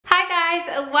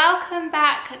welcome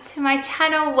back to my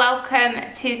channel.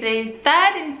 Welcome to the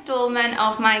third installment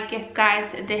of my gift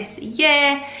guides this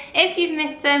year. If you've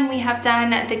missed them, we have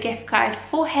done the gift guide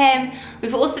for him.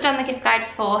 We've also done the gift guide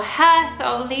for her, so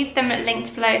I'll leave them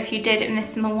linked below if you did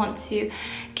miss them and want to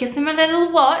give them a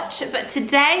little watch. But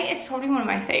today is probably one of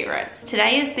my favorites.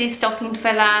 Today is the stocking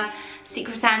filler,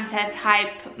 Secret Santa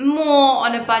type, more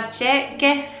on a budget,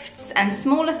 gifts and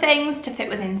smaller things to fit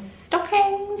within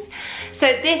stockings. So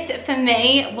this for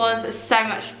me was so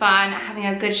much fun, having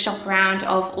a good shop around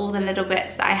of all the little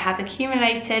bits that I have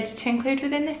accumulated to include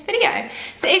within this video.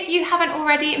 So if you haven't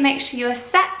already, make sure you are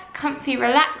set, comfy,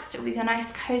 relaxed with your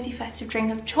nice cozy festive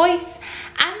drink of choice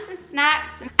and some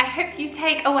snacks. I hope you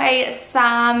take away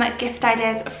some gift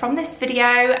ideas from this video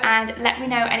and let me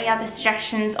know any other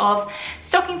suggestions of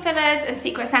stocking fillers and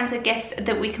Secret Santa gifts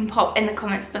that we can pop in the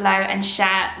comments below and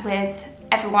share with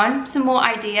everyone some more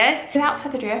ideas. Without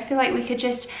further ado, I feel like we could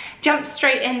just jump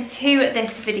straight into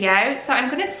this video. So I'm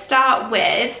going to start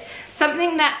with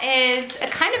something that is a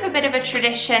kind of a bit of a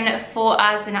tradition for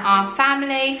us in our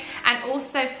family, and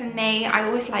also for me. I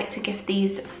always like to gift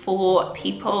these for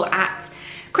people at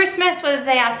Christmas, whether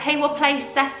they are table place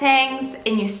settings,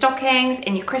 in your stockings,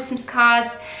 in your Christmas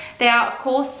cards. They are, of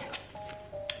course,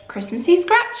 Christmassy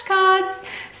scratch cards.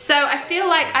 So I feel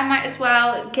like I might as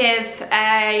well give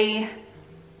a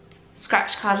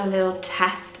scratch card a little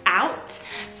test out.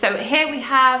 So here we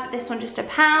have this one, just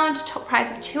 £1, top price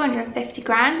of 250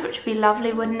 grand, which would be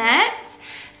lovely, wouldn't it?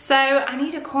 So I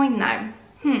need a coin though.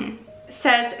 It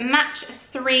says match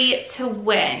 3 to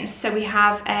win. So we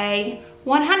have a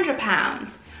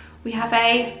 £100, we have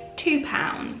a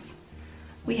 £2,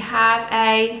 we have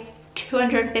a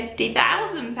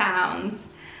 £250,000,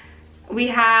 we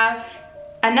have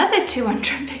another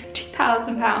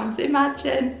 £250,000,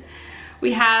 imagine.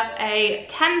 We have a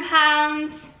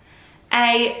 £10,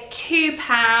 a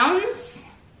 £2,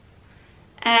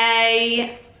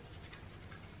 a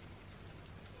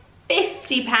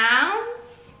 £50,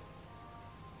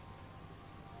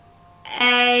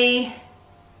 a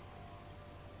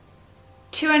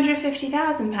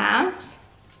 £250,000,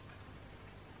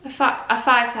 a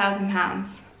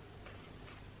 £5,000.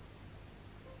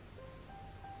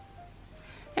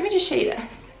 Let me just show you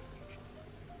this.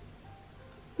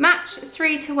 Match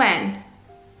 3 to win.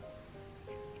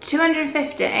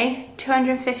 250,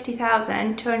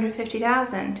 250,000,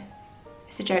 250,000.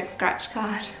 It's a joke scratch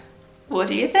card. What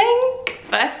do you think?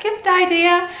 First gift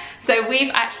idea. So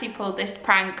we've actually pulled this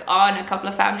prank on a couple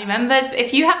of family members. But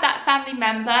if you have that family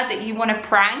member that you want to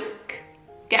prank,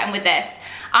 get them with this.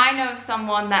 I know of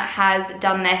someone that has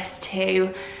done this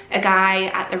to a guy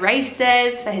at the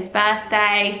races for his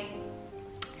birthday.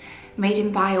 Made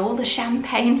him buy all the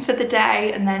champagne for the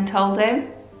day and then told him,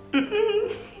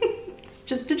 it's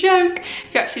just a joke.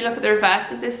 If you actually look at the reverse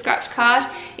of this scratch card,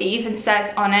 it even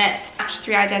says on it, match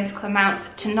 3 identical amounts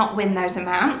to not win those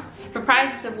amounts. For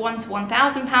prizes of £1 to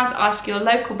 £1,000, ask your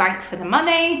local bank for the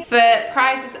money. For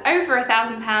prizes over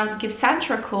 £1,000, give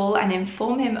Santa a call and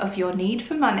inform him of your need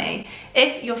for money.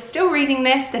 If you're still reading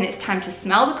this, then it's time to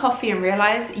smell the coffee and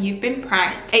realise you've been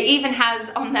pranked. It even has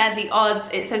on there the odds.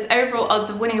 It says overall odds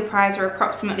of winning a prize are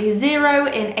approximately 0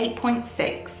 in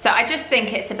 8.6. So I just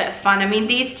think it's a bit of fun. I mean,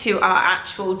 these two are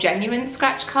actual genuine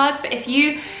scratch cards, but if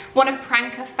you want to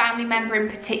prank a family member in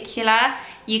particular,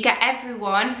 you get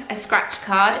everyone a scratch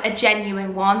card, a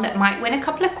genuine one that might win a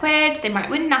couple of quid, they might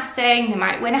win nothing, they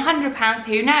might win £100,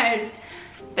 who knows?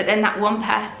 But then that one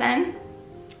person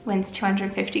wins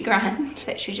 250 grand. It's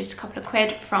literally just a couple of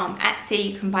quid from Etsy.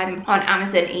 You can buy them on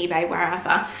Amazon, eBay,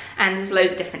 wherever. And there's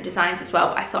loads of different designs as well.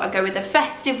 But I thought I'd go with a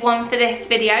festive one for this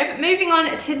video. But moving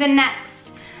on to the next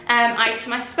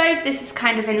item, I suppose this is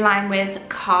kind of in line with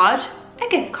card. A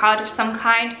gift card of some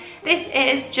kind. This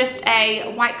is just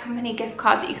a White Company gift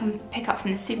card that you can pick up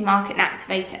from the supermarket and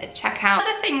activate it at checkout.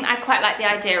 Another thing I quite like the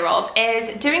idea of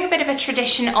is doing a bit of a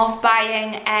tradition of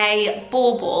buying a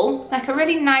bauble, like a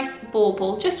really nice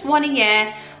bauble, just one a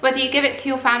year, whether you give it to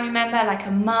your family member, like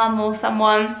a mum or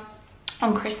someone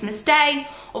on Christmas Day,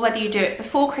 or whether you do it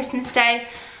before Christmas Day.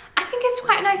 I think it's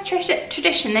quite a nice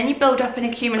tradition. Then you build up an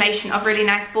accumulation of really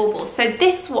nice baubles. So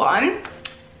this one,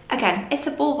 again, it's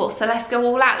a bauble, so let's go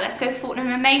all out. Let's go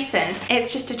Fortnum & Mason's.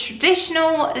 It's just a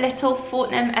traditional little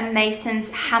Fortnum & Mason's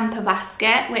hamper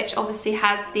basket, which obviously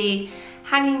has the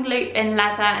hanging loop in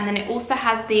leather, and then it also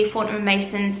has the Fortnum &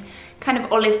 Mason's kind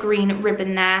of olive green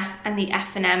ribbon there and the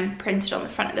F&M printed on the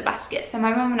front of the basket. So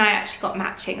my mum and I actually got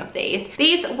matching of these.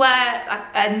 These were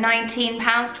 £19,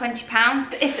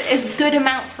 £20. It's a good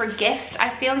amount for a gift. I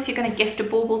feel if you're going to gift a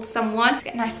bauble to someone, to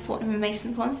get a nice Fortnum &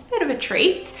 Mason's one, it's a bit of a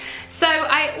treat. So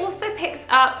I also picked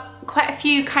up quite a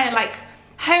few kind of like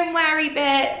homeware-y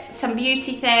bits, some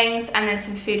beauty things, and then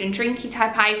some food and drinky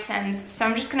type items. So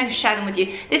I'm just going to share them with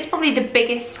you. This is probably the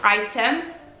biggest item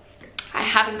I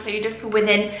have included for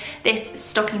within this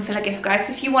stocking filler gift guide.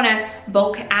 So if you want to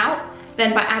bulk it out,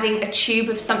 then by adding a tube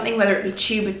of something, whether it be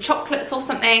tube of chocolates or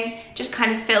something, just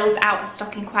kind of fills out a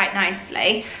stocking quite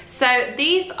nicely. So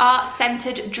these are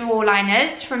scented drawer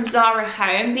liners from Zara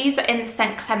Home. These are in the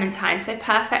scent Clementine, so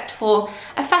perfect for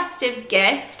a festive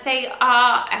gift. They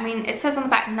are, I mean, it says on the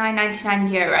back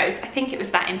 €9.99. I think it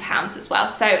was that in pounds as well,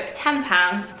 so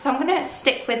 £10. So I'm gonna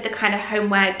stick with the kind of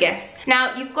homeware gifts.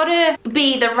 Now, you've gotta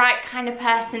be the right kind of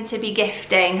person to be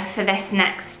gifting for this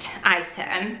next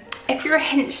item. If you're a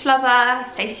Hinch lover,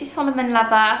 Stacey Solomon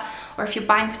lover, or if you're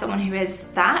buying for someone who is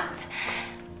that,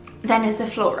 then is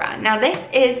Zaflora. Now this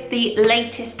is the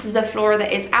latest Zaflora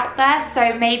that is out there,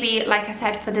 so maybe, like I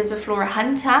said, for the Zaflora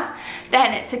Hunter,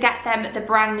 then to get them the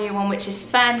brand new one, which is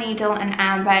Fir Needle and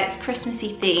Amber. It's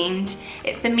Christmassy themed.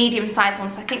 It's the medium sized one,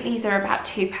 so I think these are about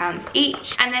 £2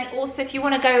 each. And then also if you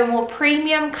want to go a more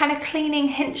premium kind of cleaning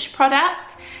Hinch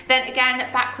product, then again,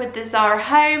 back with the Zara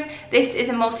Home, this is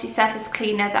a multi-surface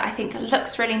cleaner that I think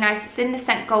looks really nice. It's in the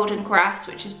scent Golden Grass,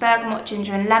 which is bergamot,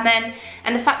 ginger and lemon.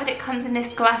 And the fact that it comes in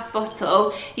this glass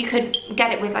bottle, you could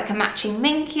get it with like a matching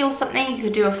minky or something. You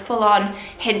could do a full-on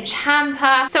Hinch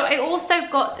hamper. So I also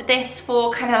got this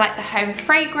for kind of like the home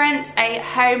fragrance, a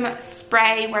home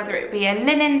spray, whether it be a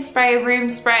linen spray, a room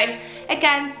spray.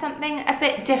 Again, something a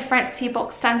bit different to your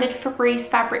box standard Febreze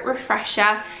fabric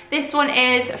refresher. This one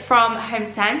is from Home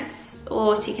Sense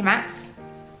or TK Maxx,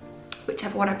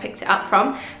 whichever one I picked it up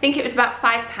from. I think it was about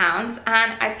 £5,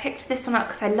 and I picked this one up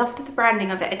because I loved the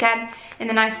branding of it. Again, in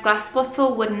the nice glass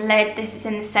bottle, wooden lid. This is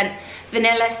in the scent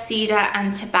Vanilla, Cedar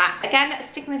and Tobacco. Again,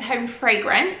 sticking with home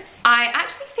fragrance. I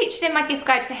actually featured in my gift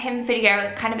guide for him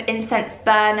video kind of incense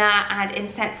burner and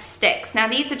incense sticks. Now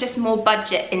these are just more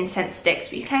budget incense sticks,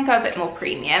 but you can go a bit more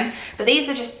premium. But these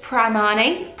are just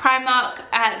Primark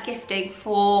gifting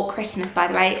for Christmas, by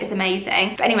the way, is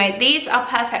amazing. But anyway, these are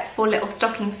perfect for little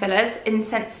stocking fillers.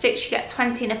 Incense sticks, you get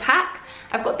 20 in a pack.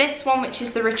 I've got this one, which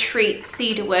is the Retreat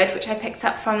Cedarwood, which I picked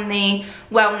up from the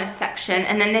wellness section.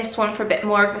 And then this one for a bit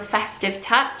more of a festive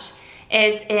touch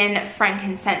is in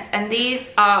frankincense. And these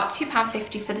are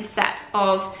 £2.50 for the set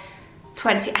of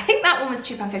 20. I think that one was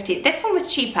 £2.50. This one was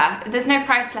cheaper. There's no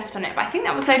price left on it, but I think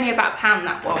that was only about £1,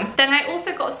 that one. Then I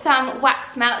also got some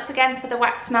wax melts, again for the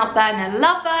wax melt burner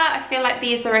lover. I feel like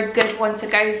these are a good one to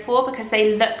go for because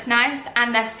they look nice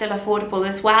and they're still affordable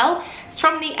as well. It's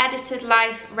from the Edited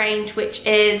Life range, which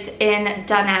is in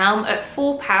Dunelm. At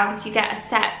 £4, you get a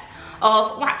set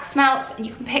of wax melts and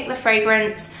you can pick the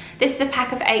fragrance. This is a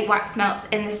pack of 8 wax melts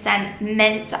in the scent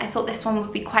Mint. I thought this one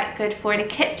would be quite good for in a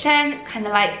kitchen. It's kind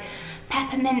of like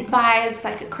peppermint vibes,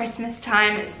 like at Christmas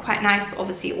time. It's quite nice, but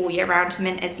obviously all year round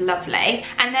mint is lovely.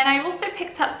 And then I also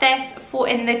picked up this for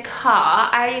in the car.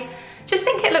 I just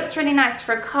think it looks really nice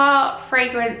for a car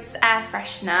fragrance air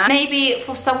freshener. Maybe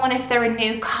for someone if they're a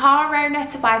new car owner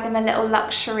to buy them a little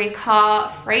luxury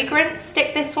car fragrance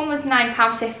stick. This one was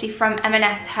 £9.50 from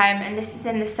M&S Home, and this is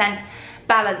in the scent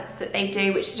Balance that they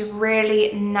do, which is a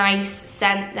really nice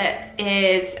scent that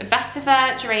is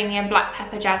vetiver, geranium, black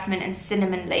pepper, jasmine and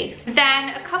cinnamon leaf. Then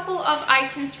a couple of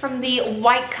items from the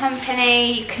White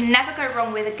Company. You can never go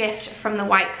wrong with a gift from the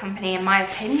White Company, in my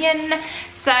opinion.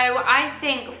 So I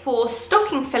think for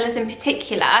stocking fillers in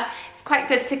particular, it's quite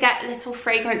good to get little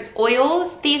fragrance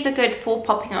oils. These are good for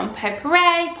popping on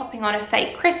potpourri, popping on a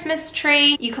fake Christmas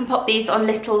tree. You can pop these on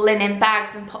little linen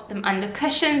bags and pop them under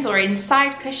cushions or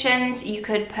inside cushions. You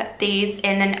could put these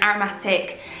in an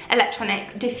aromatic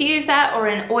electronic diffuser or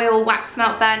an oil wax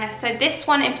melt burner. So this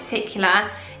one in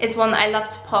particular is one that I love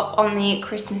to pop on the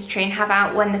Christmas tree and have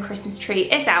out when the Christmas tree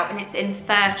is out, and it's in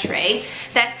Fir Tree.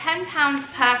 They're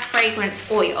 £10 per fragrance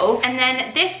oil. And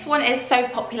then this one is so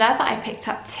popular that I picked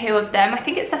up 2 of them. I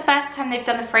think it's the first time they've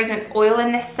done the fragrance oil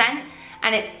in this scent,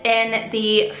 and it's in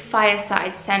the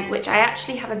Fireside scent, which I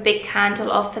actually have a big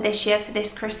candle of for this year, for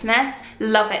this Christmas.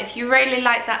 Love it. If you really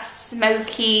like that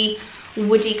smoky,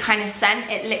 woody kind of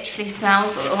scent, it literally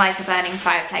smells like a burning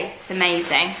fireplace. It's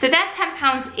amazing. So they're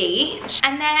 £10 each.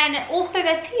 And then also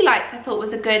their tea lights I thought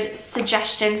was a good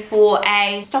suggestion for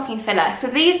a stocking filler. So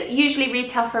these usually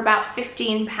retail for about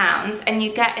 £15, and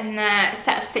you get in the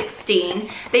set of 16.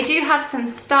 They do have some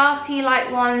star tea light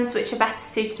ones, which are better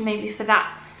suited maybe for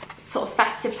that sort of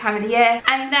festive time of the year.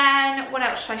 And then what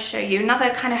else should I show you?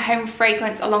 Another kind of home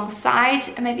fragrance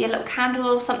alongside, maybe a little candle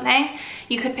or something.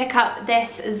 You could pick up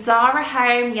this Zara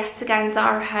Home, yet again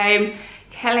Zara Home,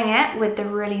 killing it with the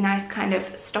really nice kind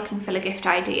of stocking filler gift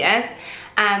ideas,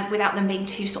 without them being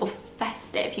too sort of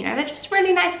festive, you know, they're just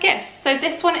really nice gifts. So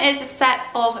this one is a set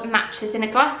of matches in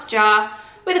a glass jar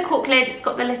with a cork lid. It's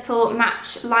got the little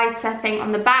match lighter thing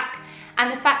on the back,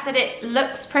 and the fact that it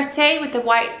looks pretty with the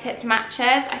white tipped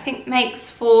matches, I think makes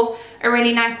for a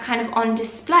really nice kind of on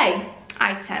display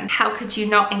item. How could you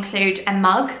not include a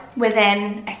mug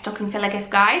within a stocking filler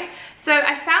gift guide? So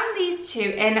I found these two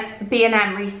in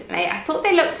B&M recently. I thought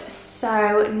they looked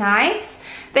so nice.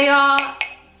 They are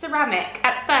ceramic.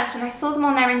 At first, when I saw them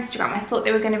on their Instagram, I thought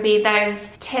they were going to be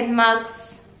those tin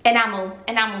mugs, enamel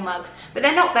mugs, but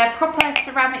they're not. They're proper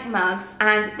ceramic mugs,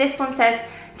 and this one says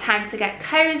time to get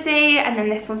cozy, and then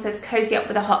this one says cozy up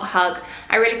with a hot hug.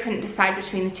 I really couldn't decide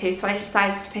between the two, so I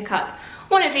decided to pick up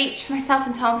one of each for myself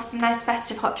and Tom for some nice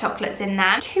festive hot chocolates in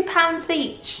there. £2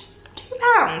 each.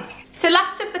 £2. So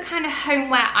last of the kind of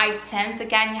homeware items,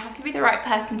 again, you have to be the right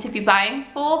person to be buying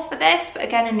for this, but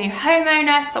again, a new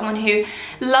homeowner, someone who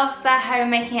loves their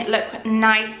home, making it look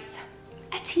nice.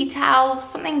 A tea towel,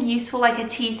 something useful like a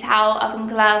tea towel, oven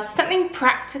gloves, something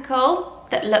practical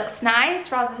that looks nice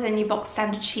rather than your box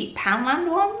standard cheap Poundland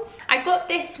ones. I got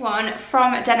this one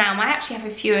from Dunelm. I actually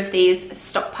have a few of these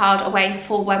stockpiled away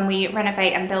for when we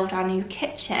renovate and build our new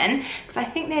kitchen, because I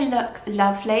think they look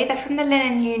lovely. They're from the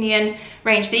Linen Union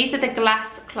range. These are the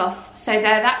glass cloths, so they're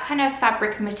that kind of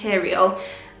fabric and material,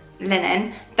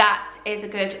 linen, that is a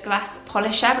good glass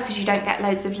polisher because you don't get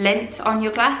loads of lint on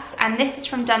your glass. And this is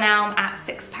from Dunelm at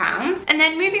 £6. And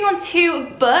then moving on to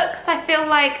books, I feel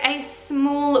like a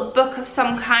small book of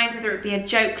some kind, whether it be a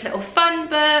joke little fun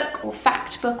book or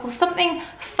fact book or something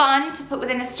fun to put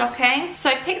within a stocking.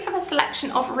 So I picked up a selection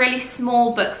of really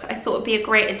small books that I thought would be a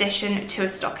great addition to a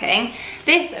stocking.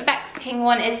 This Vex King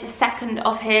one is the second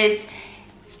of his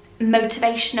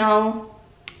motivational.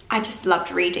 I just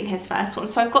loved reading his first one.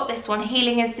 So I've got this one,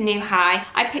 Healing is the New High.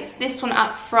 I picked this one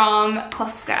up from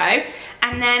Costco.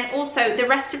 And then also the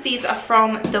rest of these are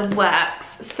from The Works.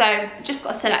 So just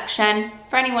got a selection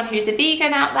for anyone who's a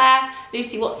vegan out there.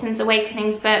 Lucy Watson's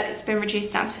Awakenings book, it's been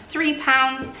reduced down to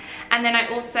 £3. And then I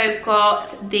also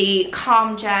got the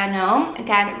Calm Journal.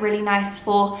 Again, really nice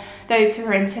for those who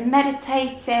are into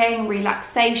meditating,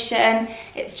 relaxation.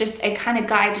 It's just a kind of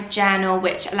guided journal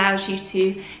which allows you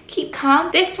to keep calm.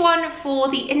 This one for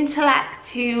the intellect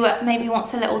who maybe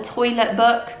wants a little toilet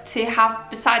book to have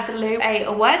beside the loo.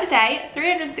 A word a day,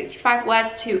 365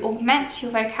 words to augment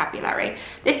your vocabulary.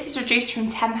 This is reduced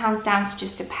from £10 down to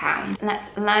just £1.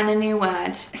 Let's learn a new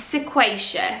word.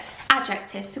 Sequacious.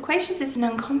 Adjective. Sequacious is an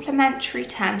uncomplimentary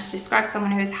term to describe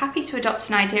someone who is happy to adopt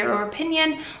an idea or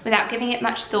opinion without giving it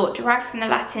much thought, derived from the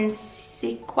Latin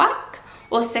sequac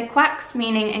or sequax,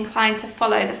 meaning inclined to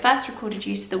follow. The first recorded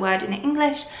use of the word in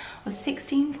English was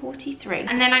 1643.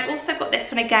 And then I also got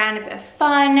this one again, a bit of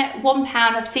fun, £1.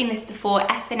 I've seen this before,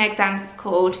 F in Exams it's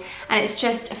called, and it's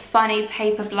just funny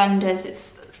paper blunders.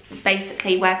 It's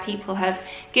basically where people have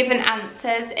given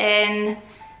answers in.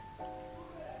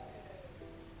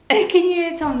 Can you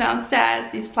hear Tom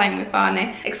downstairs? He's playing with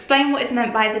Barney. Explain what is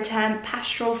meant by the term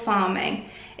pastoral farming.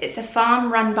 It's a farm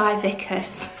run by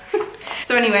vicars.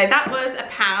 So anyway, that was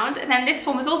 £1. And then this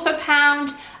one was also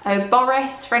 £1. Oh,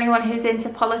 Boris, for anyone who's into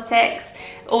politics.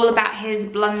 All about his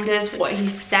blunders, what he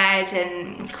said,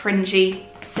 and cringy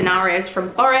scenarios from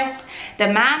Boris. The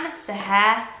man, the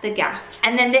hair, the gaffs.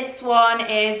 And then this one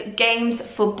is games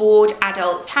for bored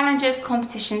adults. Challenges,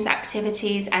 competitions,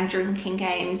 activities, and drinking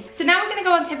games. So now we're gonna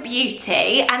go on to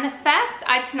beauty. And the first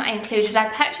item that I included, I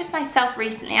purchased myself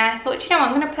recently, and I thought, you know,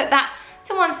 I'm gonna put that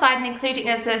to one side and include it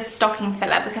as a stocking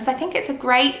filler because I think it's a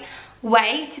great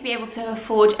way to be able to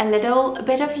afford a little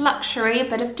bit of luxury, a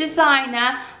bit of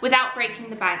designer without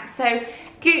breaking the bank. So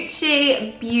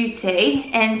Gucci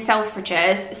Beauty in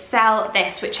Selfridges sell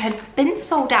this, which had been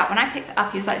sold out. When I picked it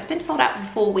up, he was like, it's been sold out for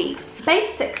 4 weeks.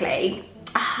 Basically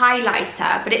a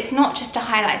highlighter, but it's not just a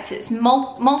highlighter, it's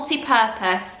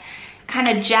multi-purpose kind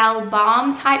of gel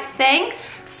balm type thing.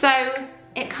 So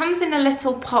it comes in a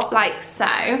little pot like so,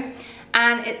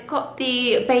 and it's got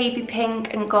the baby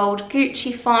pink and gold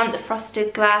Gucci font, the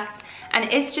frosted glass, and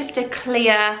it's just a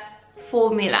clear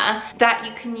formula that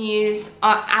you can use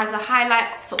as a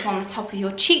highlight sort of on the top of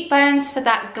your cheekbones for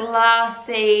that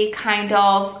glassy kind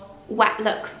of wet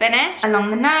look finish. Along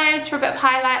the nose for a bit of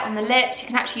highlight, on the lips. You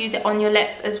can actually use it on your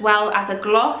lips as well as a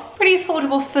gloss. Pretty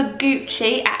affordable for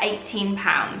Gucci at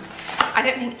 £18. I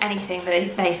don't think anything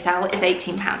that they sell is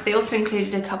 £18. They also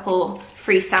included a couple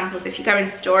free samples. If you go in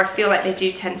the store, I feel like they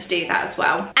do tend to do that as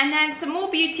well. And then some more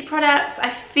beauty products.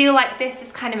 I feel like this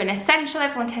is kind of an essential.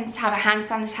 Everyone tends to have a hand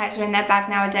sanitizer in their bag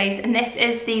nowadays, and this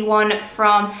is the one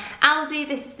from Aldi.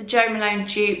 This is the Jo Malone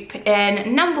dupe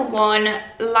in number 1,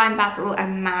 lime basil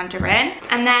and mandarin.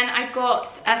 And then I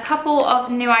got a couple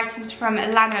of new items from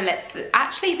Lano Lips that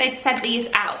actually they'd sent these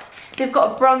out. They've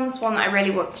got a bronze one that I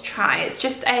really want to try. It's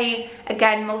just a,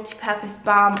 again, multi-purpose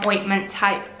balm ointment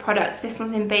type product. This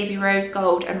one's in baby rose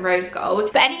gold and rose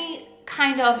gold. But any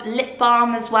kind of lip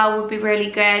balm as well would be really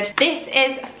good. This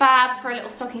is fab for a little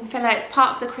stocking filler. It's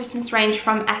part of the Christmas range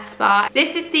from Espa.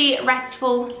 This is the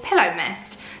Restful Pillow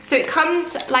Mist. So it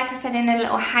comes, like I said, in a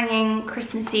little hanging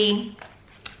Christmassy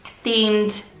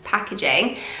themed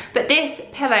packaging. But this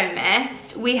pillow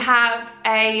mist, we have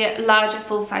a larger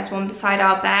full-size one beside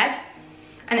our bed,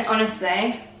 and it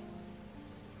honestly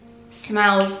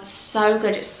smells so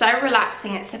good. It's so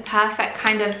relaxing. It's the perfect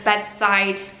kind of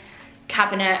bedside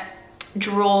cabinet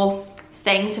drawer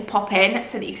thing to pop in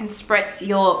so that you can spritz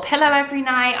your pillow every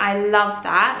night. I love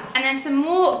that. And then some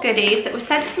more goodies that were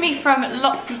sent to me from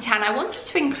L'Occitane I wanted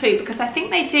to include because I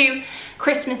think they do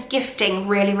Christmas gifting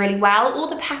really, really well. All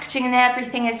the packaging and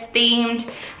everything is themed.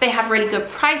 They have really good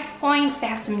price points. They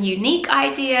have some unique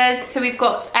ideas. So we've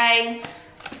got a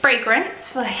fragrance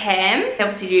for him. They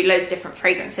obviously do loads of different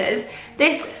fragrances.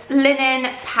 This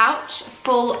linen pouch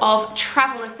full of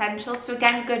travel essentials. So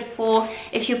again, good for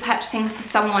if you're purchasing for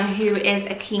someone who is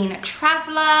a keen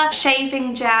traveler.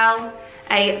 Shaving gel,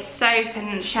 a soap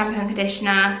and shampoo and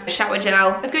conditioner, shower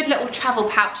gel, a good little travel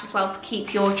pouch as well to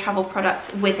keep your travel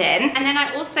products within. And then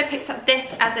I also picked up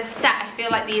this as a set. I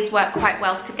feel like these work quite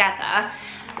well together.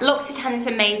 L'Occitane is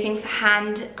amazing for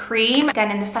hand cream, again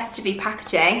in the festive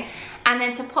packaging. And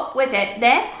then to pop with it,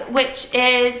 this, which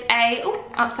is a, oh,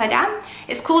 upside down.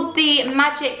 It's called the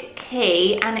Magic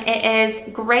Key, and it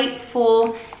is great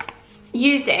for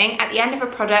using at the end of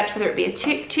a product, whether it be a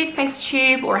toothpaste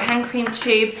tube or a hand cream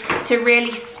tube, to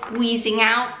really squeezing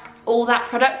out all that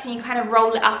product, and you kind of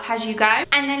roll it up as you go.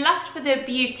 And then last for the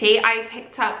beauty, I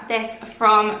picked up this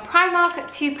from Primark at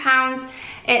 £2.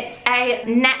 It's a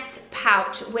net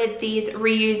pouch with these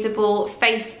reusable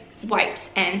face wipes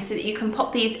in so that you can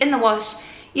pop these in the wash,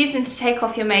 use them to take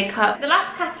off your makeup. The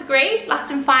last category,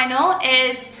 last and final,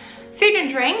 is food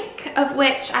and drink, of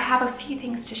which I have a few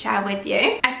things to share with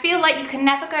you. I feel like you can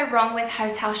never go wrong with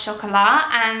Hotel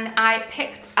Chocolat, and I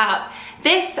picked up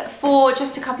this for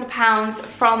just a couple of pounds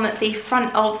from the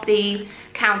front of the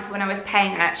counter when I was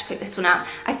paying. I actually picked this one up.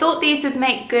 I thought these would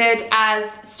make good as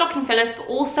stocking fillers, but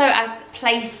also as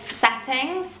place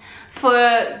settings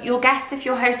for your guests if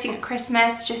you're hosting at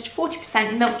Christmas. Just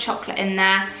 40% milk chocolate in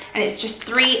there, and it's just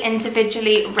 3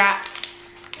 individually wrapped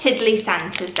Tiddly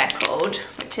Santas, they're called,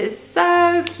 which is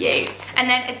so cute. And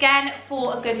then again,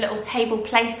 for a good little table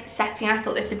place setting, I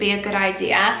thought this would be a good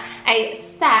idea. A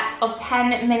set of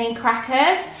 10 mini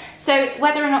crackers. So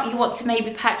whether or not you want to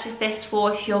maybe purchase this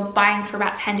for, if you're buying for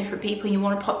about 10 different people and you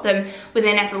want to pop them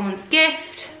within everyone's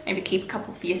gift, maybe keep a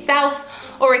couple for yourself.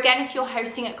 Or again, if you're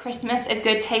hosting at Christmas, a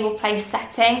good table place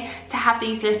setting to have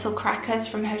these little crackers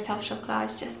from Hotel Chocolat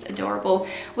is just adorable.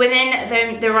 Within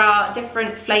them, there are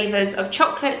different flavors of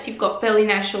chocolates. You've got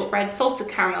billionaire shortbread, salted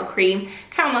caramel cream,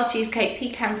 caramel cheesecake,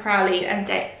 pecan praline,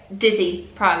 and dizzy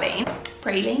praline.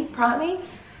 Praline?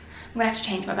 I'm gonna have to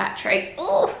change my battery.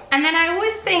 Ooh. And then I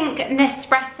always think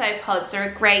Nespresso pods are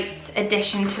a great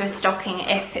addition to a stocking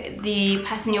if the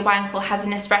person you're buying for has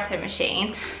an espresso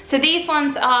machine. So these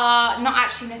ones are not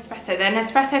actually Nespresso, they're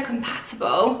Nespresso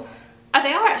compatible. Oh,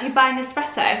 they are actually by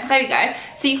Nespresso. There we go.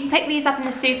 So you can pick these up in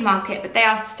the supermarket, but they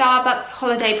are Starbucks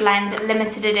Holiday Blend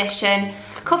limited edition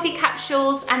coffee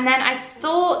capsules. And then I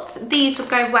thought these would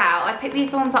go well. I picked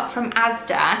these ones up from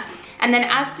Asda. And then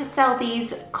Asda sell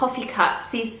these coffee cups,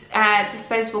 these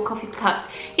disposable coffee cups.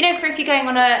 You know, for if you're going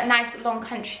on a nice long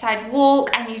countryside walk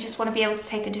and you just want to be able to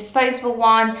take a disposable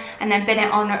one and then bin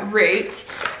it en route.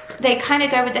 They kind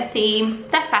of go with the theme.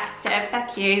 They're festive, they're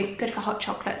cute, good for hot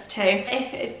chocolates too.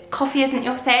 If coffee isn't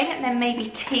your thing, then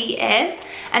maybe tea is.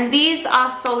 And these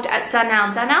are sold at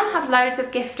Dunelm. Dunelm have loads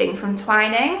of gifting from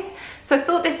Twinings. So I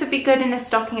thought this would be good in a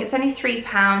stocking. It's only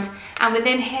 £3. And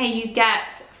within here you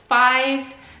get 5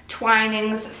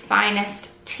 Twinings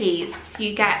finest teas. So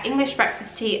you get English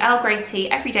breakfast tea, Earl Grey tea,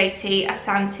 everyday tea,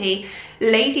 Assam tea,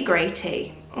 Lady Grey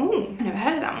tea. Ooh, I've never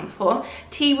heard of that one before.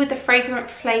 Tea with the fragrant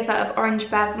flavour of orange,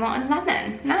 bergamot and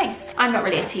lemon. Nice. I'm not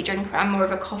really a tea drinker, I'm more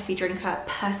of a coffee drinker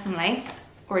personally,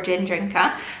 or a gin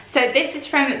drinker. So this is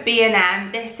from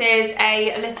B&M. This is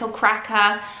a little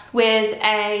cracker with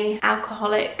a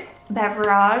alcoholic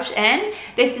beverage in.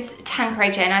 This is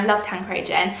Tanqueray gin. I love Tanqueray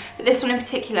gin, but this one in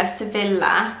particular,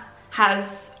 Sevilla, has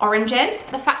orange in.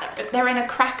 The fact that they're in a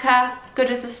cracker, good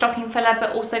as a stocking filler,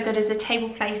 but also good as a table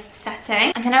place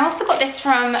setting. And then I also got this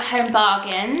from Home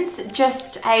Bargains,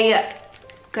 just a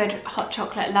good hot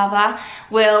chocolate lover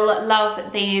will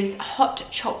love these hot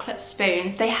chocolate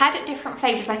spoons. They had different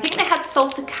flavors. I think they had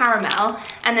salted caramel,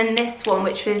 and then this one,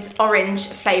 which was orange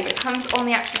flavor. It comes on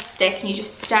the actual stick and you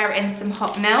just stir it in some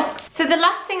hot milk. So the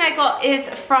last thing I got is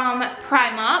from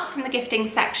Primark, from the gifting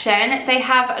section. They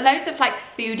have loads of like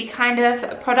foodie kind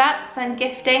of products and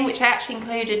gifting, which I actually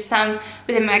included some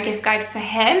within my gift guide for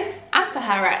him and for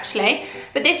her actually.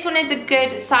 But this one is a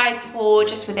good size for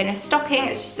just within a stocking.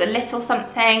 It's just a little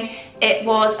something. It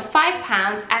was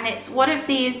 £5 and it's one of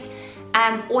these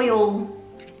oil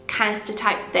canister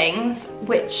type things,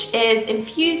 which is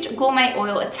infused gourmet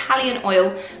oil, Italian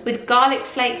oil with garlic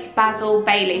flakes, basil,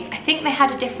 Baileys. I think they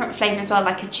had a different flavour as well,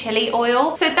 like a chili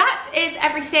oil. So that is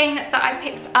everything that I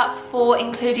picked up for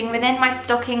including within my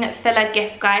stocking filler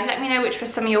gift guide. Let me know which were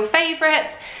some of your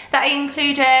favourites that I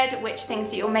included, which things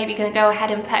that you're maybe going to go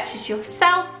ahead and purchase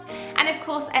yourself. And of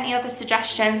course, any other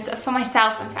suggestions for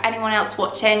myself and for anyone else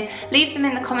watching, leave them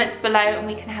in the comments below and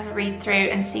we can have a read through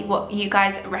and see what you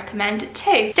guys recommend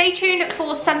too. Stay tuned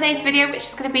for Sunday's video, which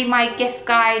is going to be my gift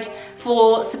guide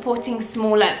for supporting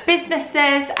smaller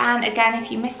businesses. And again,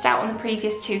 if you missed out on the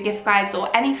previous 2 gift guides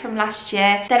or any from last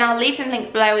year, then I'll leave them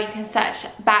linked below. You can search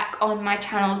back on my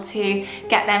channel to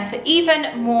get them for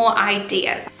even more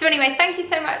ideas. So anyway, thank you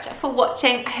so much for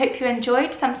watching. I hope you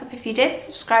enjoyed. Thumbs up if you did,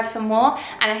 subscribe for more,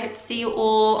 and I hope to see you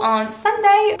all on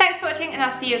Sunday. Thanks for watching and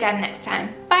I'll see you again next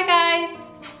time. Bye guys.